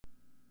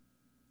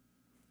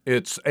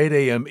It's 8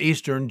 a.m.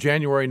 Eastern,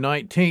 January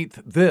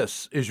 19th.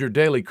 This is your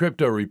daily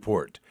crypto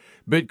report.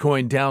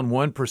 Bitcoin down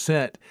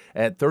 1%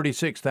 at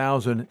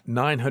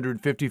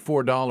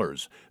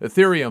 $36,954.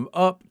 Ethereum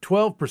up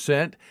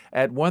 12%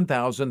 at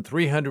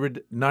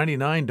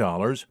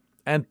 $1,399.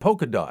 And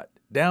Polkadot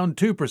down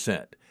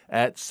 2%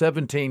 at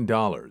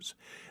 $17.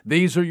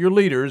 These are your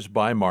leaders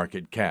by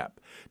market cap.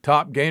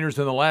 Top gainers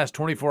in the last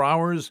 24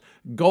 hours,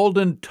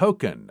 Golden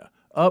Token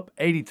up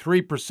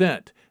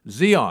 83%,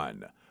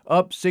 Xeon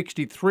up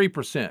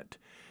 63%,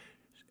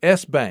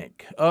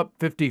 S-Bank up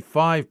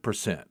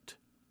 55%.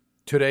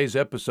 Today's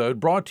episode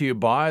brought to you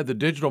by the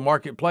digital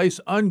marketplace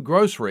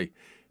Ungrocery.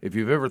 If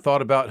you've ever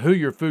thought about who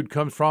your food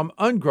comes from,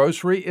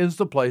 Ungrocery is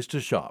the place to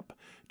shop.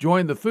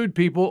 Join the food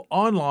people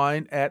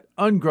online at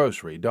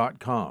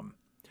ungrocery.com.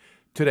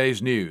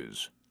 Today's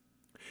news.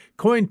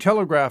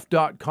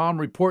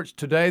 Cointelegraph.com reports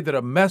today that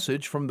a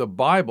message from the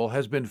Bible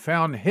has been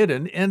found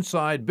hidden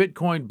inside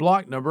Bitcoin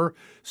block number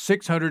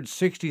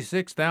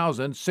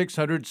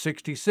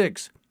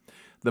 666,666.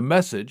 The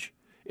message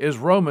is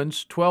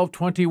Romans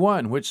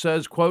 12:21, which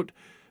says, quote,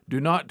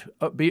 "Do not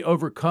be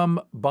overcome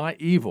by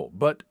evil,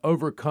 but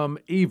overcome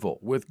evil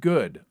with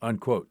good,"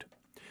 unquote.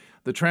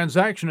 The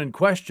transaction in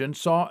question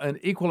saw an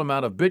equal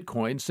amount of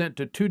Bitcoin sent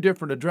to two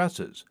different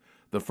addresses.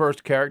 The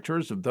first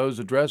characters of those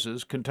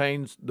addresses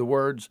contains the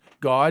words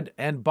God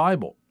and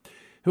Bible.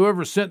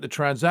 Whoever sent the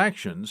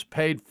transactions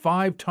paid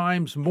 5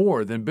 times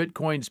more than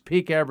Bitcoin's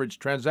peak average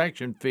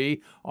transaction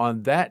fee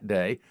on that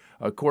day,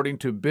 according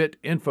to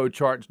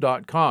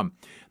bitinfocharts.com.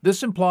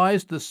 This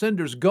implies the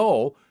sender's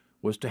goal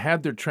was to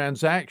have their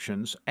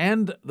transactions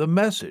and the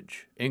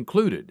message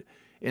included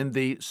in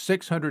the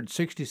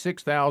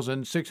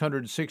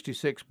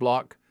 666,666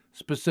 block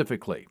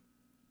specifically.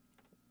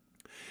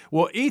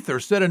 Well, Ether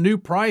set a new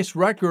price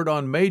record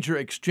on major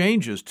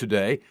exchanges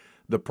today.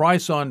 The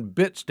price on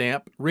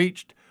Bitstamp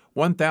reached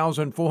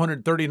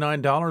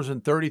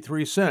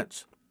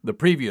 $1,439.33. The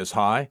previous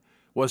high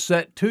was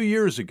set 2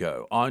 years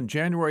ago on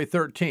January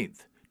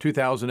 13th,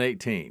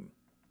 2018.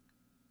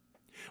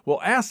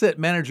 Well, asset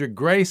manager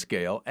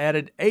Grayscale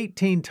added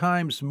 18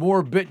 times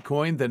more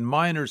Bitcoin than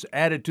miners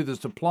added to the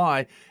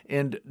supply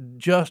in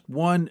just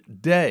one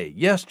day,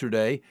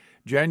 yesterday,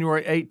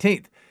 January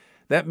 18th.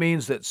 That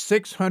means that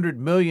 600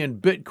 million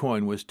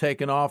Bitcoin was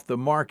taken off the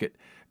market.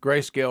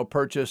 Grayscale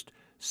purchased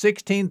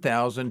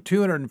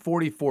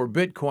 16,244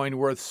 Bitcoin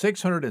worth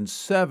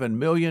 $607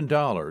 million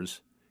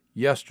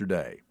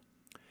yesterday.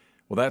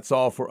 Well, that's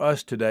all for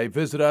us today.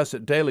 Visit us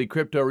at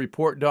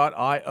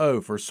dailycryptoreport.io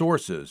for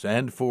sources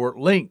and for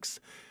links.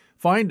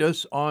 Find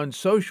us on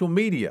social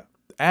media.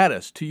 Add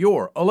us to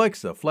your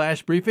Alexa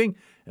flash briefing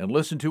and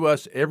listen to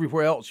us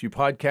everywhere else you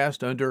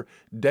podcast under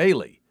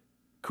Daily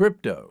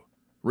Crypto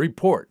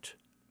Report.